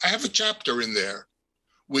book? I have a chapter in there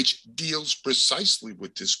which deals precisely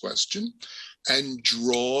with this question and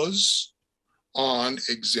draws on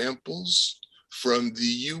examples from the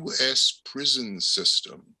U.S. prison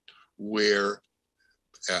system where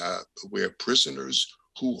prisoners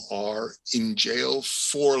who are in jail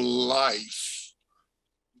for life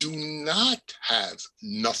do not have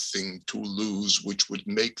nothing to lose, which would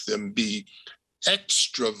make them be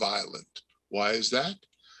extra violent. Why is that?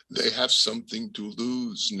 They have something to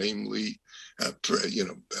lose, namely,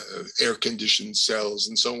 air-conditioned cells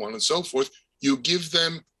and so on and so forth. You give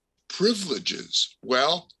them privileges.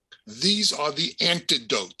 Well, these are the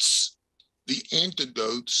antidotes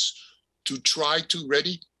to try to,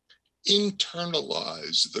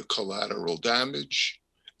 internalize the collateral damage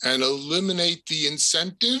and eliminate the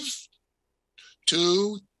incentive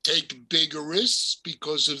to take bigger risks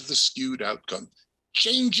because of the skewed outcome.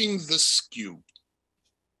 Changing the skew.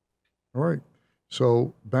 All right.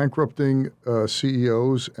 So bankrupting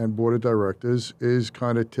CEOs and board of directors is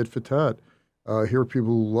kind of tit for tat. Here are people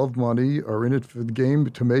who love money, are in it for the game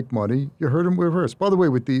to make money. You heard them reverse. By the way,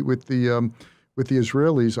 with with the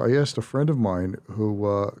Israelis, I asked a friend of mine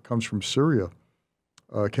who comes from Syria,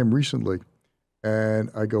 came recently, and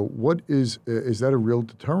I go, "What is that a real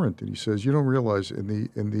deterrent?" And he says, "You don't realize in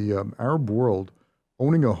the Arab world,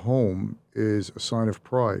 owning a home is a sign of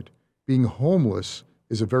pride. Being homeless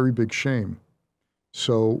is a very big shame.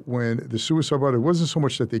 So when the suicide bomber, it wasn't so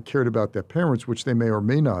much that they cared about their parents, which they may or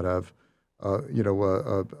may not have.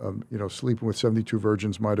 Sleeping with 72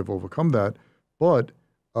 virgins might have overcome that, but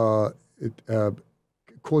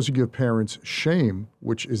causing your parents shame,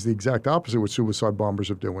 which is the exact opposite of what suicide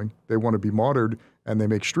bombers are doing. They want to be martyred, and they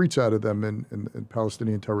make streets out of them in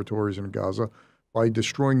Palestinian territories and in Gaza. By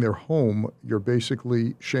destroying their home, you're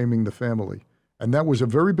basically shaming the family. And that was a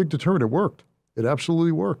very big deterrent. It worked. It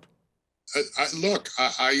absolutely worked.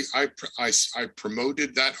 I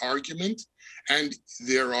promoted that argument, and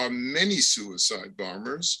there are many suicide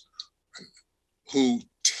bombers who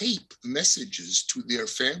tape messages to their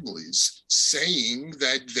families saying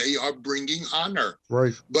that they are bringing honor.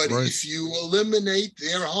 Right. But if you eliminate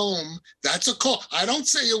their home, that's a call. I don't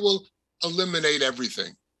say it will eliminate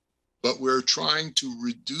everything, but we're trying to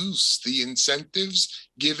reduce the incentives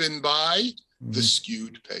given by the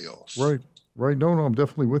skewed payoff. Right. No, I'm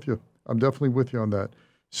definitely with you. I'm definitely with you on that.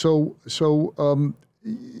 So, I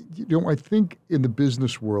think in the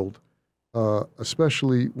business world,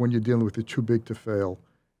 especially when you're dealing with the too big to fail,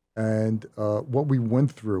 and what we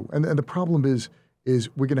went through, and the problem is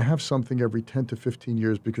we're going to have something every 10 to 15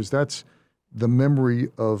 years because that's the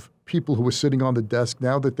memory of people who were sitting on the desk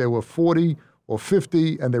now that they were 40 or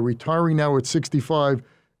 50 and they're retiring now at 65.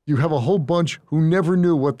 You have a whole bunch who never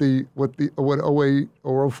knew what 08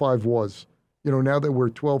 or 05 was. Now that we're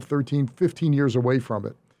 12, 13, 15 years away from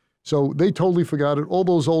it. So they totally forgot it. All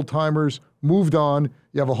those old timers moved on.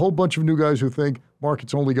 You have a whole bunch of new guys who think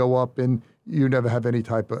markets only go up and you never have any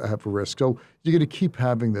type of risk. So you're going to keep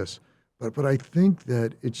having this. But I think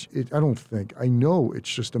that I know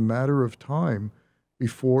it's just a matter of time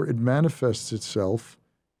before it manifests itself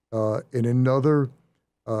in another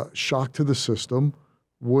shock to the system,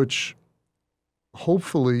 which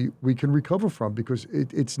hopefully we can recover from because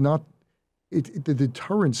the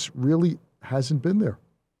deterrence really hasn't been there.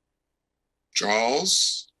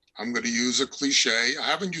 Charles, I'm going to use a cliche. I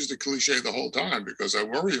haven't used a cliche the whole time because I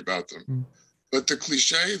worry about them. But the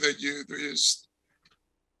cliche that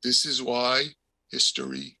this is why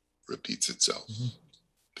history repeats itself.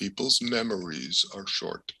 People's memories are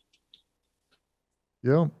short.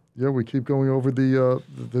 Yeah, we keep going over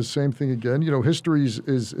the same thing again. History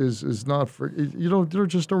is not for, you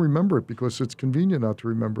just don't remember it because it's convenient not to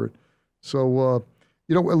remember it. So,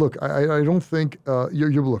 look, I don't think,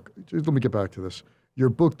 look, let me get back to this. Your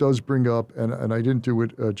book does bring up, and I didn't do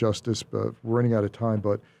it justice, but we're running out of time,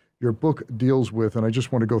 but your book deals with, and I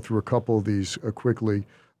just want to go through a couple of these quickly,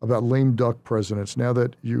 about lame duck presidents. Now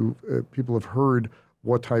that people have heard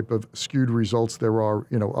what type of skewed results there are,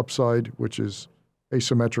 upside, which is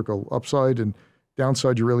asymmetrical upside, and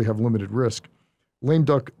downside, you really have limited risk. Lame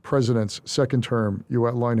duck presidents, second term, you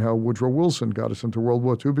outline how Woodrow Wilson got us into World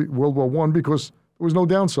War I because there was no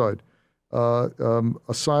downside.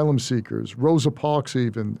 Asylum seekers, Rosa Parks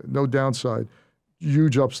even, no downside,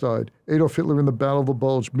 huge upside. Adolf Hitler in the Battle of the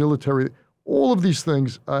Bulge, military, all of these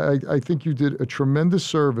things, I think you did a tremendous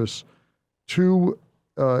service to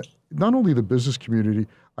not only the business community,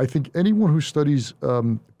 I think anyone who studies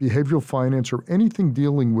behavioral finance or anything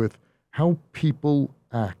dealing with how people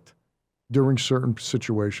act during certain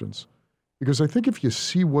situations. Because I think if you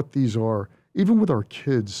see what these are, even with our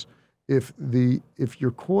kids, if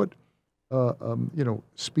you're caught,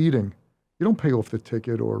 speeding, you don't pay off the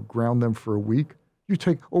ticket or ground them for a week. You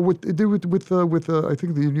take, or what they did with I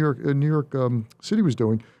think the New York City was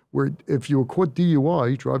doing, where if you were caught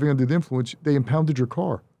DUI, driving under the influence, they impounded your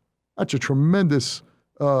car. That's a tremendous,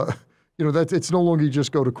 it's no longer you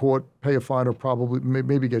just go to court, pay a fine, or probably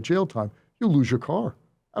maybe get jail time. You lose your car.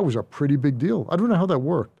 That was a pretty big deal. I don't know how that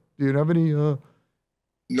worked. Do you have any? No,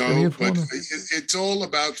 but it's all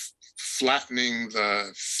about flattening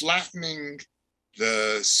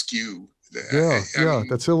the skew.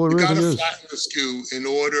 That's all it really is. You got to flatten the skew in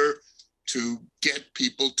order to get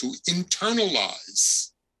people to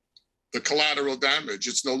internalize the collateral damage.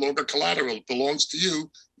 It's no longer collateral; it belongs to you.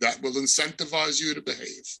 That will incentivize you to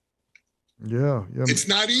behave. Yeah. It's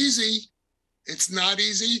not easy. It's not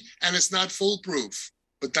easy, and it's not foolproof.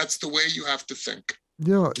 But that's the way you have to think.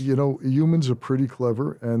 Yeah, humans are pretty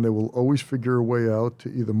clever, and they will always figure a way out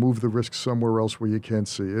to either move the risk somewhere else where you can't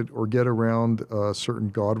see it or get around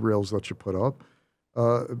certain guardrails that you put up.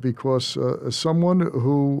 Because someone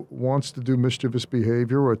who wants to do mischievous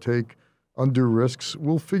behavior or take undue risks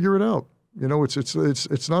will figure it out. You know, it's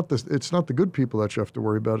not the good people that you have to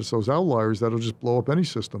worry about. It's those outliers that'll just blow up any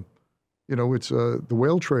system. You know, it's the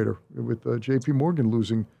whale trader with J.P. Morgan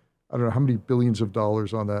losing, I don't know how many billions of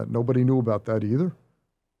dollars on that. Nobody knew about that either.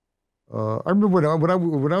 I remember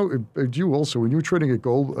you also, when you were trading at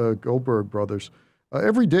Goldberg Brothers,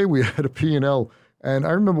 every day we had a P&L. And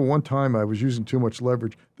I remember one time I was using too much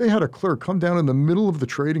leverage. They had a clerk come down in the middle of the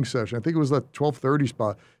trading session. I think it was that 12:30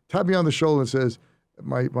 spot. Tap me on the shoulder and says,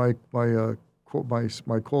 my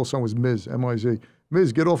call sign was Miz, M-I-Z.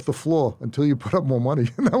 Miz, get off the floor until you put up more money.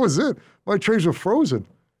 And that was it. My trades were frozen.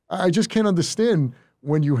 I just can't understand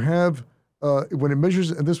when you have, when it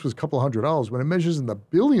measures, and this was a couple $100, when it measures in the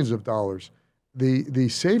billions of dollars, the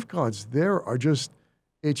safeguards there are just,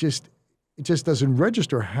 it just doesn't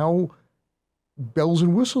register how bells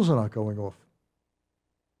and whistles are not going off.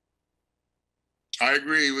 I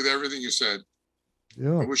agree with everything you said.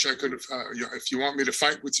 Yeah. I wish I could have, if you want me to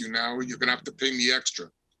fight with you now, you're going to have to pay me extra.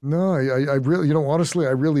 No, I really, you know, honestly,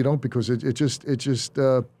 I really don't, because it just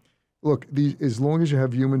look, as long as you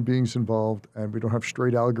have human beings involved and we don't have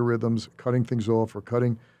straight algorithms cutting things off or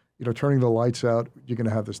cutting, you know, turning the lights out, you're going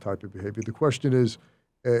to have this type of behavior. The question is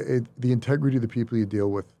the integrity of the people you deal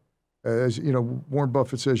with. As you know, Warren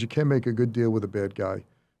Buffett says, you can't make a good deal with a bad guy.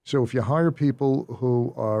 So if you hire people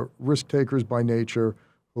who are risk takers by nature,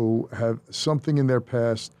 who have something in their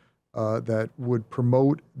past that would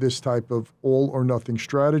promote this type of all or nothing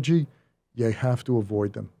strategy, you have to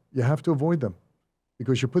avoid them. You have to avoid them,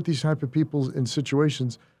 because you put these type of people in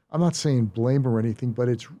situations. I'm not saying blame or anything, but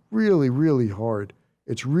it's really, really hard.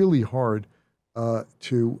 It's really hard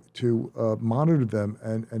to monitor them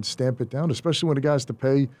and stamp it down, especially when a guy has to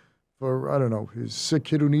pay for, I don't know, his sick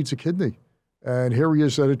kid who needs a kidney. And here he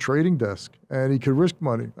is at a trading desk, and he could risk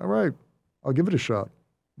money. All right, I'll give it a shot.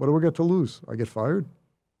 What do I get to lose? I get fired?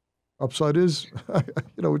 Upside is,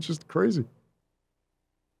 you know, it's just crazy.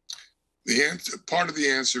 The answer, part of the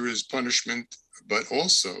answer is punishment, but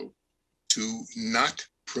also to not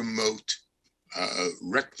promote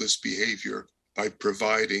reckless behavior by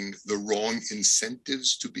providing the wrong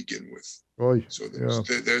incentives to begin with. Oy, so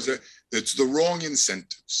it's the wrong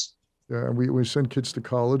incentives. Yeah, and we send kids to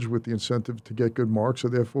college with the incentive to get good marks, so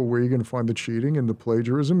therefore where are you going to find the cheating and the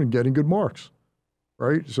plagiarism and getting good marks,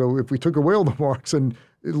 right? So if we took away all the marks and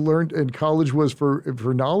learned, and college was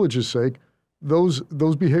for knowledge's sake, those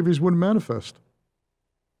behaviors wouldn't manifest.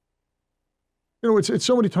 You know, it's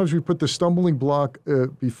so many times we put the stumbling block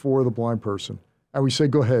before the blind person, and we say,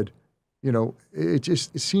 "Go ahead." You know, it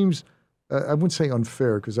seems I wouldn't say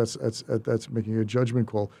unfair, because that's making a judgment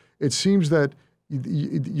call. It seems that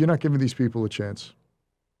you're not giving these people a chance.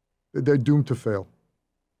 They're doomed to fail.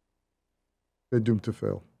 They're doomed to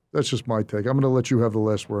fail. That's just my take. I'm going to let you have the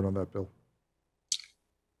last word on that, Bill.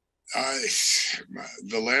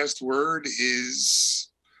 The last word is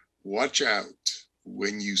watch out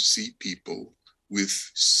when you see people with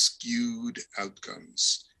skewed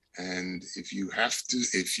outcomes. And if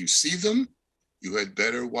you see them, you had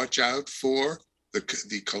better watch out for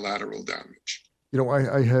the collateral damage. You know,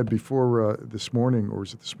 I had before this morning, or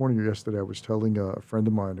was it this morning or yesterday, I was telling a friend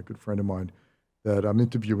of mine, a good friend of mine, that I'm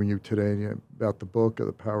interviewing you today about the book,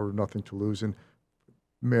 The Power of Nothing to Lose, and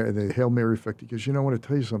the Hail Mary effect. Because, you know, I want to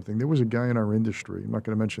tell you something. There was a guy in our industry, I'm not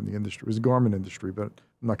going to mention the industry, it was the garment industry, but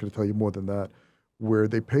I'm not going to tell you more than that, where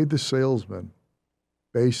they paid the salesman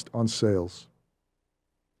based on sales.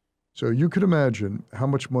 So you could imagine how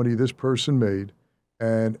much money this person made,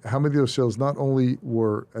 and how many of those sales not only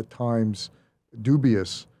were at times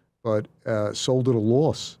dubious, but sold at a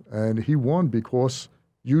loss. And he won because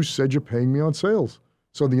you said you're paying me on sales.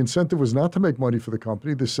 So the incentive was not to make money for the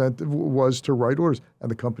company. The incentive was to write orders. And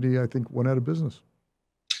the company, I think, went out of business.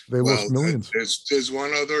 They lost millions. There's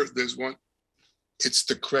one. It's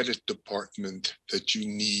the credit department that you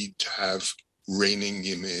need to have reining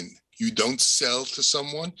him in. You don't sell to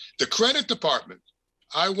someone. The credit department.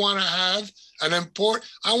 I want to have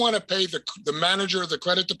I want to pay the manager of the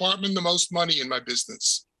credit department the most money in my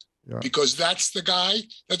business. Yeah. Because that's the guy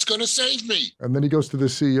that's going to save me. And then he goes to the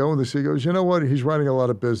CEO, and the CEO goes, you know what? He's running a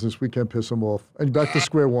lot of business. We can't piss him off. And back to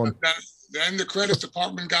square one. Then the credit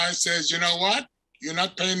department guy says, you know what? You're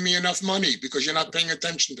not paying me enough money because you're not paying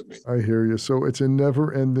attention to me. I hear you. So it's a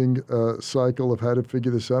never-ending cycle of how to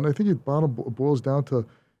figure this out. And I think it boils down to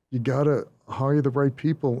you got to hire the right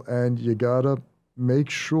people, and you got to make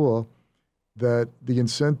sure that the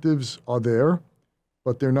incentives are there,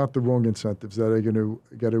 but they're not the wrong incentives that are going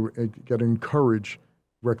to encourage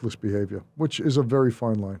reckless behavior, which is a very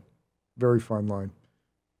fine line, very fine line.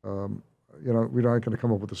 You know, we're not going to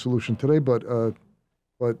come up with a solution today, but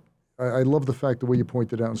I love the fact the way you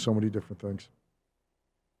pointed out in so many different things.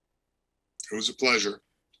 It was a pleasure.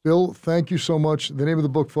 Bill, thank you so much. The name of the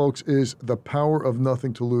book, folks, is The Power of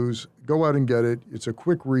Nothing to Lose. Go out and get it. It's a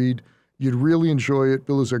quick read. You'd really enjoy it.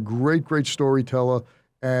 Bill is a great, great storyteller,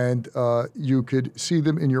 and you could see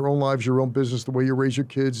them in your own lives, your own business, the way you raise your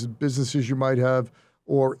kids, the businesses you might have,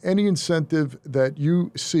 or any incentive that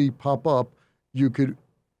you see pop up.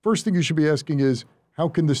 First thing you should be asking is, how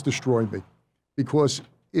can this destroy me? Because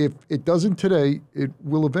if it doesn't today, it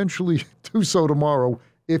will eventually do so tomorrow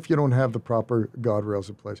if you don't have the proper guardrails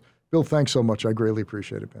in place. Bill, thanks so much. I greatly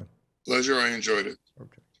appreciate it, man. Pleasure. I enjoyed it.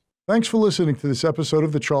 Okay. Thanks for listening to this episode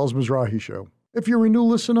of The Charles Mizrahi Show. If you're a new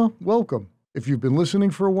listener, welcome. If you've been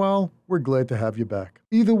listening for a while, we're glad to have you back.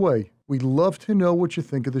 Either way, we'd love to know what you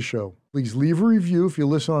think of the show. Please leave a review if you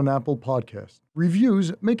listen on Apple Podcasts.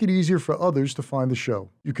 Reviews make it easier for others to find the show.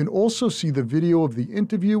 You can also see the video of the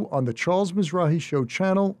interview on the Charles Mizrahi Show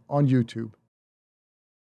channel on YouTube.